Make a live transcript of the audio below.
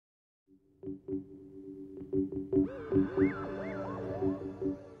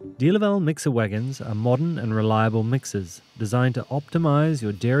DeLaval mixer wagons are modern and reliable mixers designed to optimize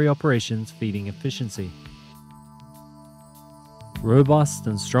your dairy operations' feeding efficiency. Robust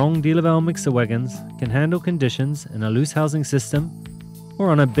and strong DeLaval mixer wagons can handle conditions in a loose housing system or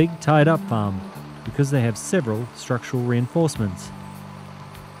on a big tied-up farm because they have several structural reinforcements.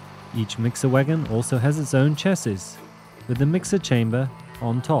 Each mixer wagon also has its own chassis with the mixer chamber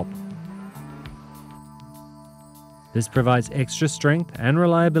on top. This provides extra strength and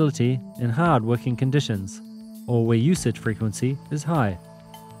reliability in hard working conditions or where usage frequency is high.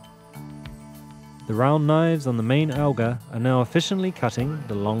 The round knives on the main auger are now efficiently cutting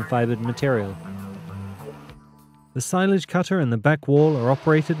the long fibered material. The silage cutter and the back wall are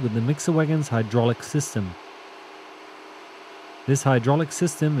operated with the mixer wagon's hydraulic system. This hydraulic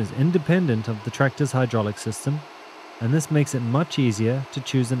system is independent of the tractor's hydraulic system, and this makes it much easier to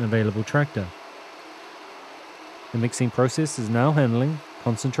choose an available tractor. The mixing process is now handling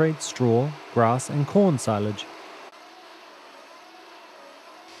concentrate, straw, grass and corn silage.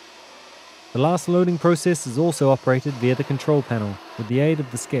 The last loading process is also operated via the control panel with the aid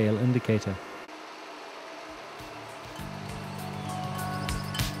of the scale indicator.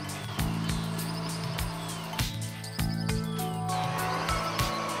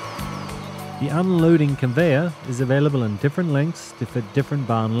 The unloading conveyor is available in different lengths to fit different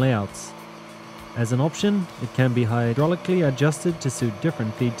barn layouts. As an option, it can be hydraulically adjusted to suit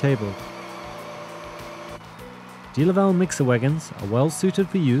different feed tables. DeLaval mixer wagons are well suited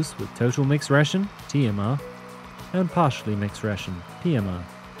for use with total mixed ration (TMR) and partially mixed ration (PMR).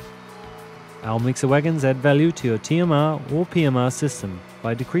 Our mixer wagons add value to your TMR or PMR system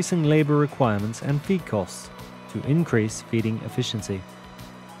by decreasing labor requirements and feed costs to increase feeding efficiency.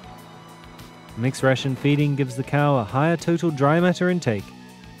 Mixed ration feeding gives the cow a higher total dry matter intake,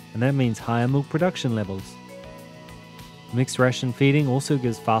 and that means higher milk production levels. Mixed ration feeding also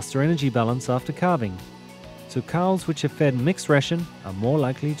gives faster energy balance after calving, so cows which are fed mixed ration are more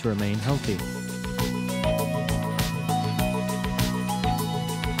likely to remain healthy.